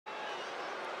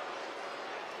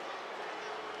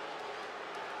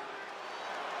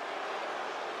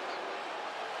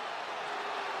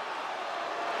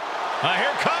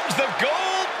Here comes the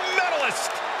gold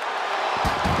medalist.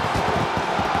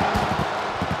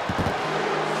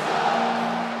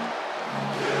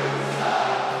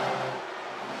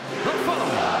 The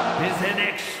following is an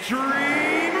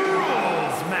Extreme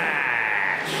Rules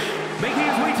match. Making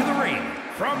his way to the ring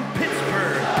from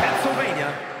Pittsburgh,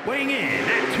 Pennsylvania, weighing in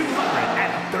at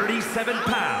 237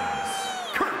 pounds,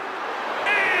 Kurt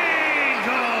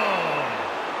Angle.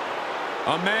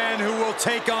 A man who will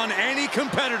take on any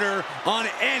competitor on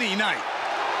any night.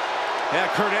 Yeah,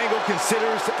 Kurt Angle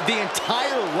considers the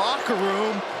entire locker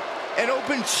room an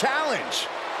open challenge.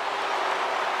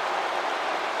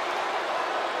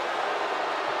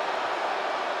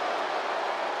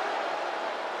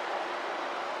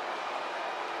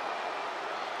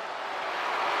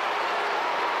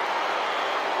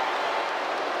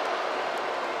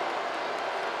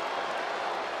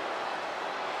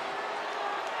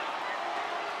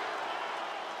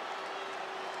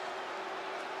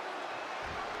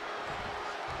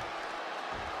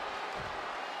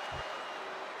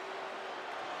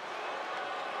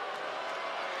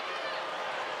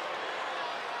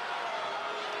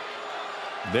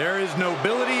 There is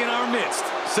nobility in our midst.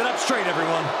 Sit up straight,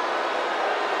 everyone.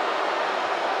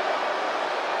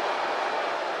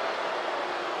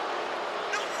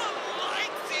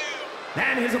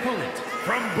 And his opponent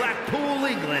from Blackpool,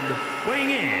 England,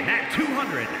 weighing in at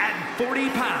 240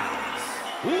 pounds,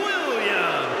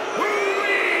 William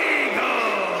Regal.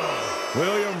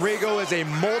 William Regal is a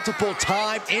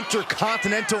multiple-time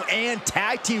Intercontinental and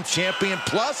Tag Team Champion,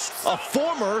 plus a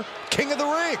former King of the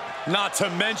Ring. Not to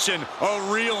mention a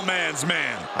real man's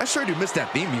man. I sure do miss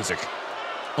that theme music.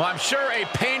 Well, I'm sure a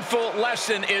painful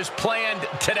lesson is planned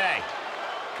today.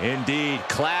 Indeed,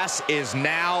 class is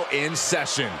now in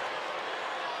session.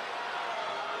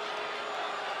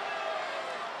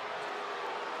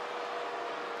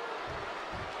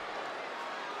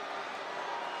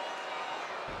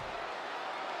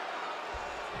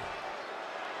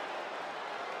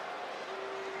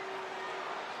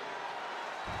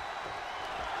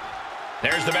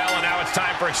 There's the bell, and now it's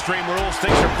time for Extreme Rules.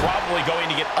 Things are probably going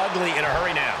to get ugly in a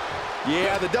hurry now.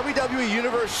 Yeah, the WWE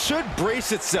Universe should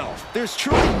brace itself. There's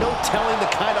truly no telling the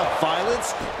kind of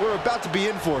violence we're about to be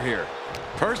in for here.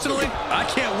 Personally, I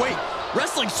can't wait.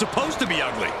 Wrestling's supposed to be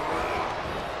ugly.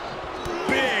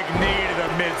 Big knee to the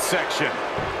midsection.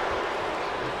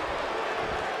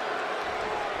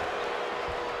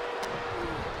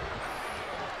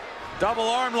 Double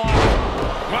arm lock.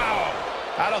 Wow.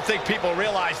 I don't think people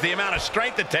realize the amount of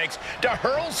strength it takes to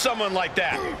hurl someone like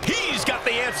that. He's got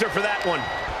the answer for that one.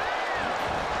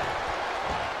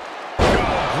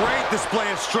 Oh, great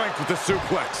display of strength with the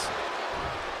suplex.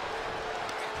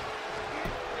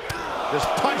 Just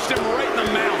punched him right in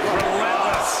the mouth.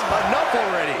 Relentless. Enough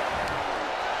already.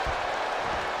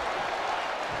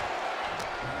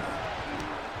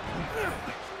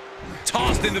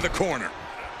 Tossed into the corner.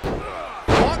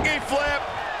 Monkey flip.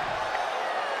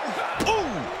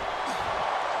 Ooh.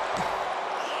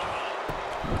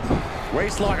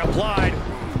 Waistlock applied.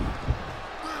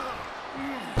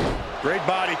 Great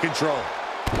body control.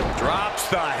 Drops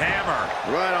the hammer.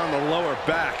 Right on the lower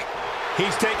back.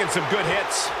 He's taking some good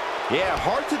hits. Yeah,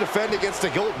 hard to defend against a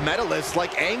gold medalist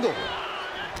like Angle.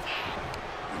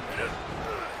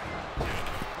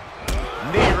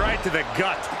 Knee right to the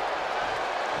gut.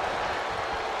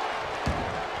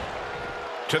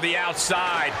 To the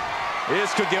outside.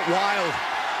 This could get wild.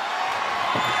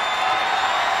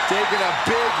 Taking a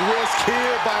big risk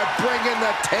here by bringing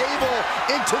the table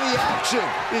into the action.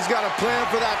 He's got a plan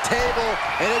for that table,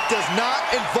 and it does not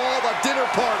involve a dinner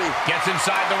party. Gets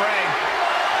inside the ring.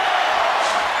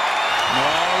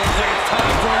 Oh, looks like it's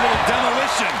time for a little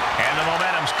demolition. And the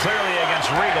momentum's clearly against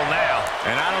Regal now.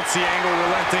 And I don't see Angle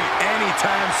relenting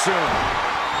anytime soon.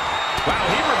 Wow,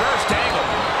 he reversed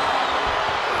Angle.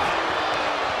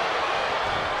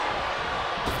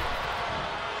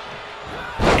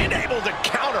 Able to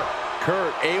counter.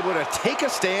 Kurt able to take a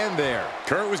stand there.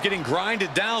 Kurt was getting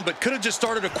grinded down, but could have just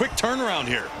started a quick turnaround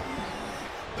here.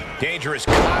 Danger is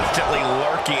constantly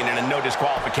lurking in a no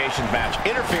disqualifications match.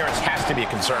 Interference has to be a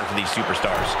concern for these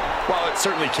superstars. While it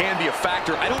certainly can be a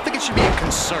factor, I don't think it should be a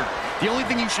concern. The only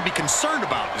thing you should be concerned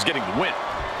about is getting the win.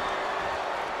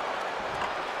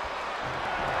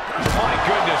 My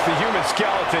goodness, the human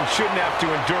skeleton shouldn't have to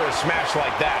endure a smash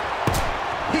like that.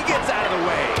 He gets out of the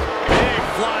way. Big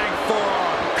flying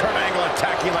forearm. Kurt Angle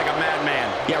attacking like a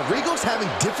madman. Yeah, Regal's having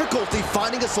difficulty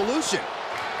finding a solution.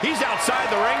 He's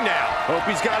outside the ring now. Hope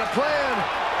he's got a plan.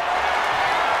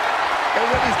 And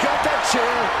when he's got that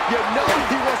chair, you know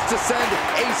he wants to send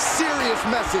a serious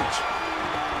message.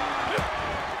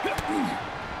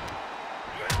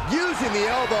 using the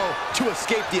elbow to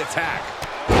escape the attack.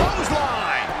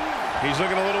 Clothesline! He's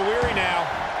looking a little weary now.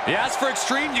 You ask for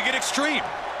extreme, you get extreme.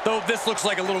 Though this looks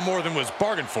like a little more than was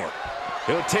bargained for.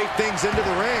 He'll take things into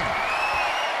the ring.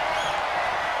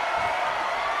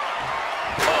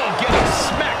 Oh, getting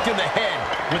smacked in the head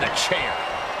with a chair.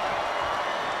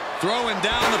 Throwing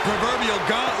down the proverbial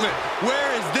gauntlet.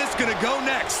 Where is this going to go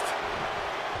next?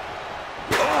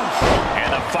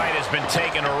 And the fight has been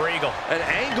taken to Regal. And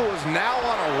Angle is now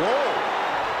on a roll.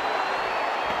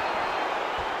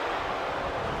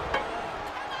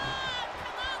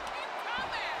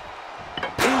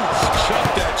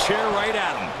 Chucked that chair right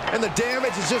at him. And the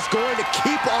damage is just going to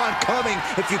keep on coming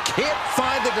if you can't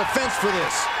find the defense for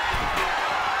this.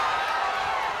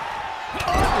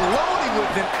 Unloading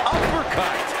with an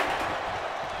uppercut.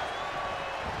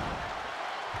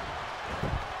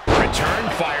 Return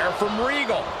fire from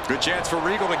Regal. Good chance for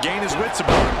Regal to gain his wits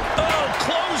about him. Oh,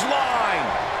 clothesline!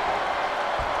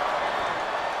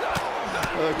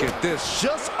 Look at this,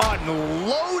 just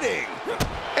unloading.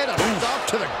 And a stop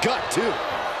to the gut, too.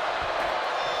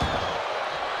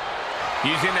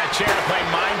 Using that chair to play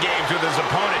mind games with his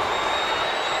opponent.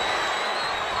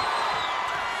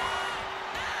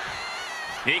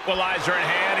 Equalizer in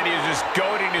hand, and he's just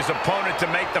goading his opponent to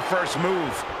make the first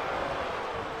move.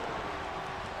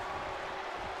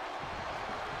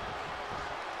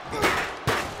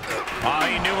 Oh,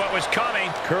 he knew what was coming.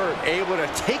 Kurt able to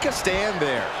take a stand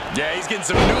there. Yeah, he's getting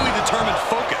some newly determined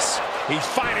focus. He's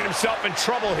finding himself in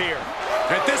trouble here.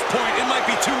 At this point, it might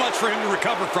be too much for him to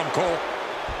recover from, Cole.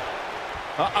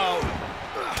 Uh-oh.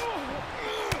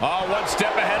 Oh, one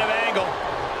step ahead of Angle.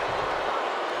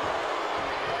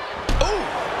 Ooh,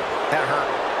 that hurt.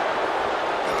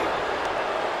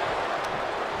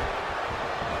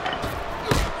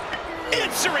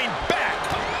 Answering back.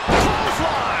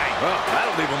 Clothesline. Oh,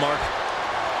 that'll leave a mark.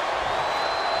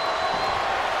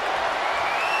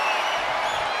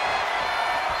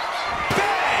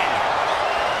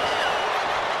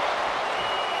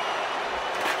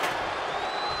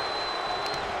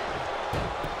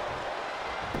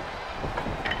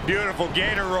 Beautiful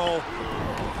gator roll.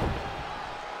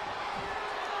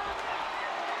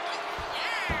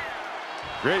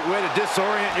 Great way to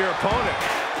disorient your opponent.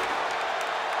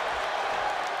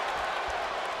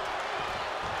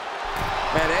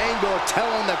 And Angle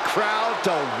telling the crowd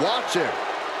to watch him.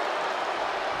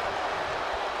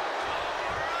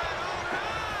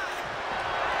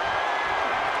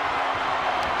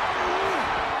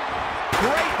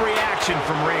 Great reaction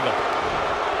from Regal.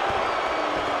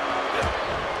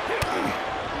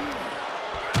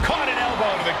 Caught an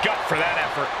elbow to the gut for that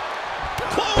effort.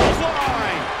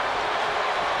 Clothesline!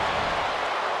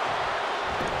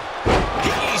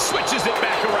 He switches it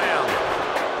back around.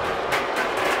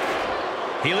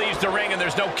 He leaves the ring, and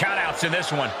there's no countouts in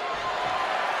this one.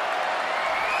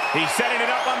 He's setting it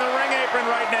up on the ring apron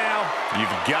right now.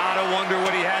 You've got to wonder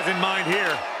what he has in mind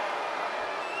here.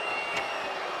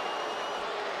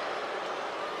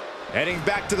 Heading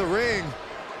back to the ring.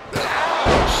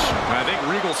 I think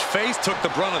Regal's face took the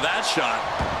brunt of that shot.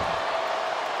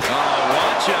 Oh,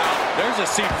 watch out. There's a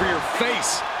seat for your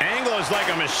face. Angle is like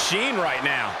a machine right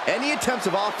now. Any attempts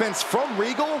of offense from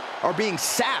Regal are being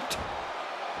sapped.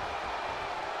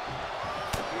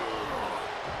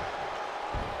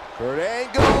 Kurt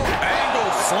Angle.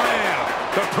 Angle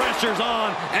slam. The pressure's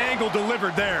on. Angle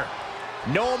delivered there.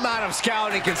 No amount of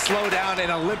scouting can slow down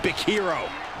an Olympic hero.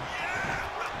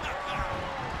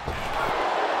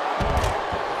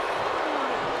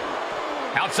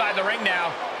 Outside the ring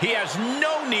now, he has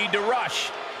no need to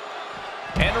rush.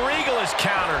 And Regal is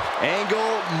countered.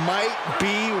 Angle might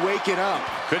be waking up.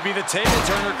 Could be the table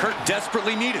turner Kurt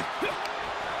desperately needed.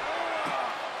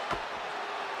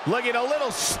 Looking a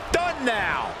little stunned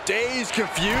now. Dazed,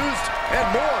 confused, and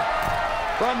more.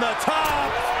 From the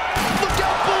top. Look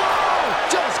out below!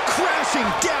 Just crashing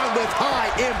down with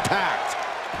high impact.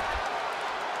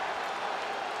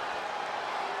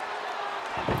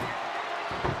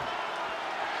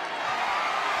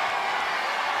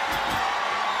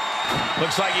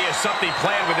 Looks like he has something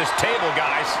planned with his table,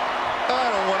 guys.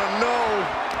 I don't want to know.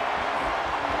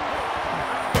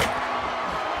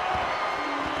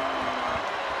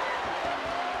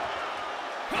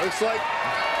 Looks like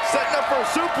setting up for a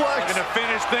suplex. Going to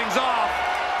finish things off.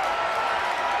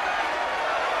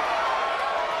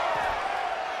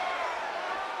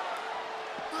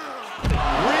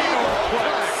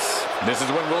 This is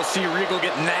when we'll see Regal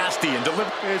get nasty and deliver.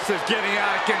 This is getting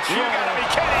out of control. You gotta be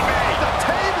kidding me. The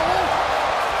table.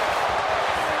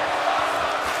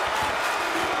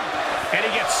 And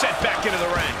he gets sent back into the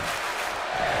ring.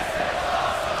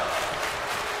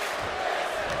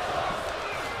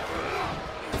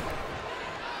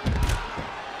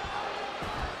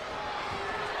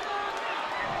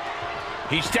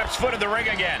 He steps foot in the ring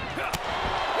again.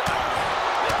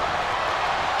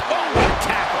 Oh, what a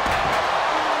tackle.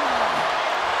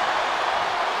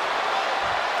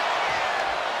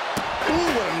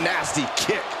 Ooh, what a nasty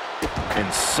kick.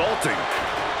 Insulting.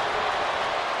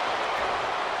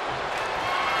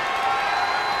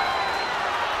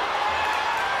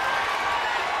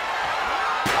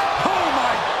 Oh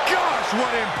my gosh,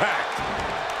 what impact!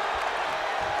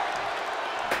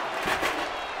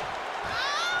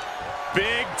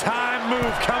 Big time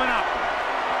move coming up.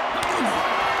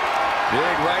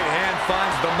 Big right hand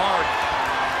finds the mark.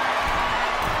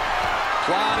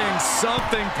 Plotting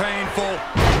something painful.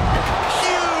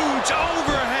 Huge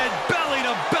overhead belly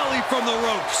to belly from the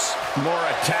ropes. More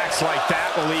attacks like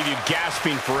that will leave you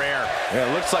gasping for air. Yeah,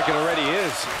 it looks like it already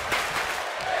is.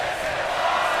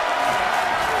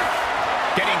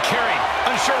 Getting carried,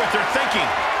 unsure what they're thinking.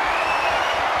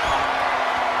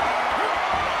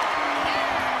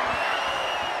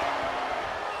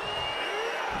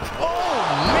 Oh,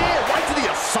 man, right to the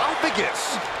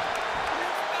esophagus.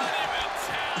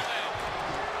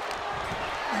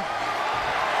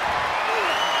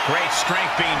 Great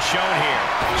strength being shown here.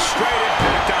 Straight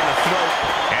impact on the throat.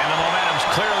 And the momentum's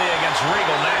clearly against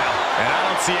Regal now. And I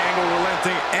don't see Angle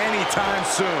relenting anytime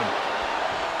soon.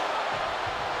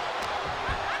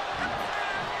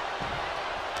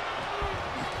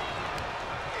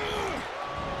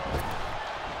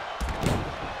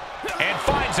 And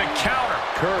finds a counter.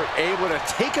 Kurt able to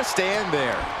take a stand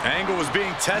there. Angle was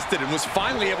being tested and was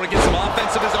finally able to get some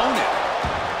offense of his own in.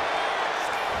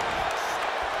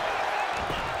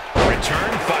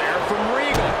 Return fire from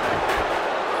Regal.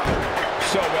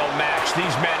 So well matched.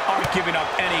 These men aren't giving up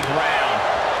any ground.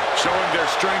 Showing their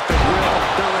strength of will,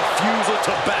 their refusal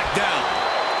to back down.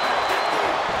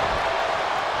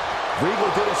 Regal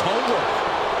did his homework.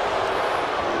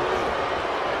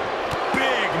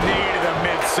 Big knee to the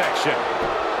midsection.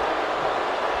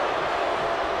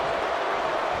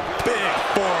 Big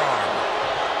forearm.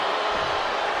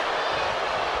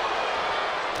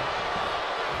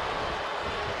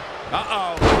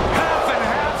 Uh-oh. Half and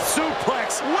half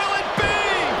suplex. Will it be?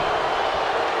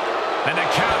 And the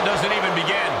count doesn't even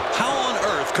begin. How on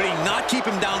earth could he not keep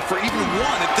him down for even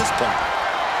one at this point?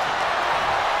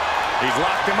 He's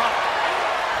locked him up.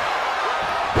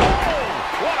 Oh,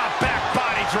 what a back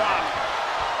body drop.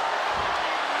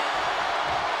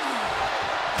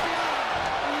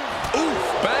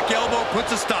 Oof, back elbow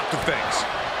puts a stop to things.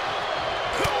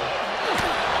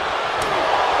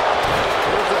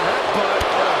 There's a headbutt.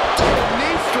 A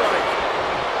knee strike.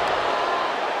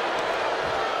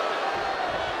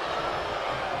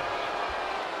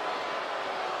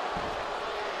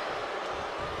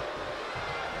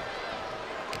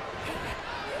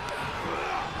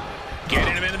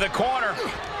 Getting him into the corner.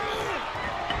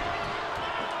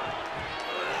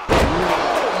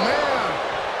 Oh, man.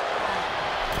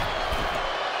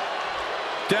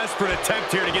 Desperate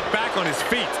attempt here to get back on his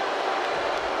feet.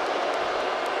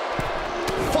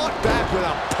 Fought back with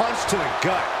a punch to the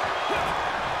gut.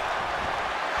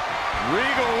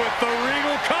 Regal with the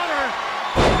Regal cover.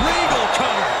 Regal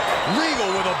cover. Regal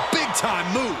with a big-time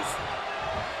move.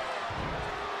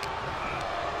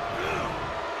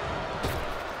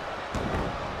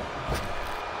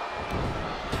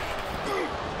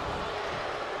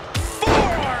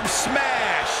 Forearm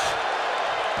smash.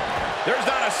 There's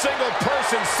not a single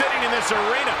person sitting in this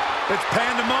arena. It's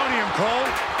pandemonium, Cole.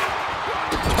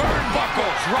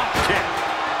 Turnbuckle drop kick.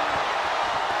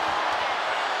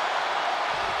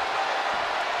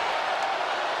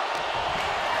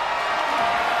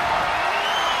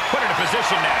 Put into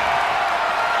position now.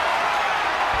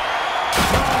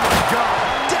 Oh, my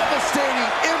God.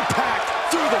 Devastating impact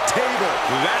through the table.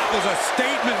 That was a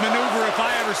statement maneuver if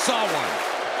I ever saw one.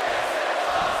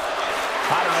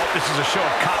 I don't know if this is a show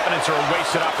of confidence or a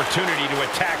wasted opportunity to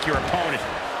attack your opponent.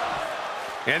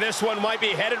 And this one might be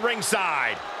headed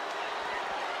ringside.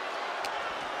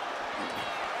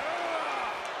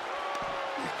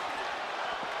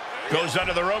 Goes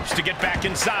under the ropes to get back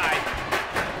inside.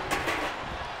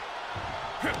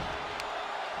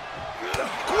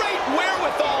 Great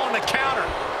wherewithal on the counter.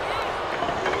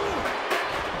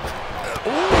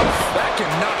 Ooh, that can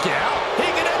knock you out. He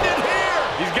can end it here.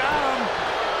 He's got him.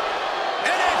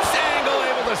 And it's Angle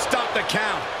able to stop the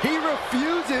count. He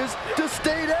refuses to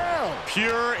stay down.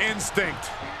 Pure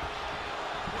instinct.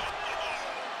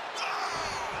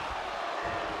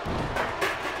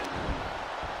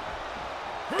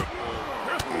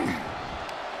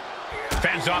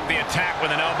 Fends off the attack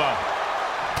with an elbow.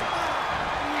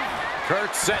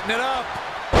 Kurt setting it up.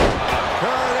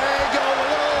 Kurt Angle a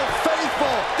little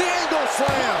faithful. The Angle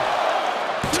slam.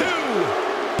 2.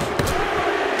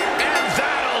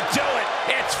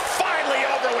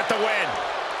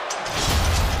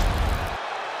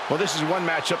 Well, this is one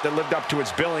matchup that lived up to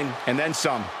its billing, and then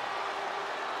some.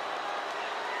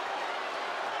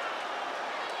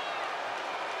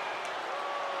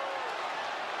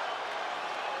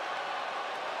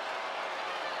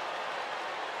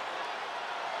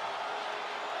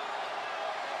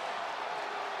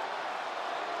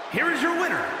 Here is your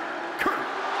winner, Kurt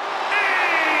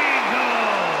Angle.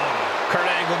 Kurt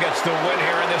Angle gets the win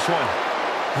here in this one.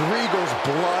 Regal's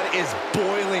blood is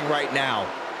boiling right now.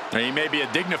 He may be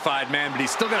a dignified man, but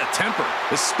he's still got a temper,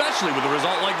 especially with a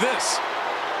result like this.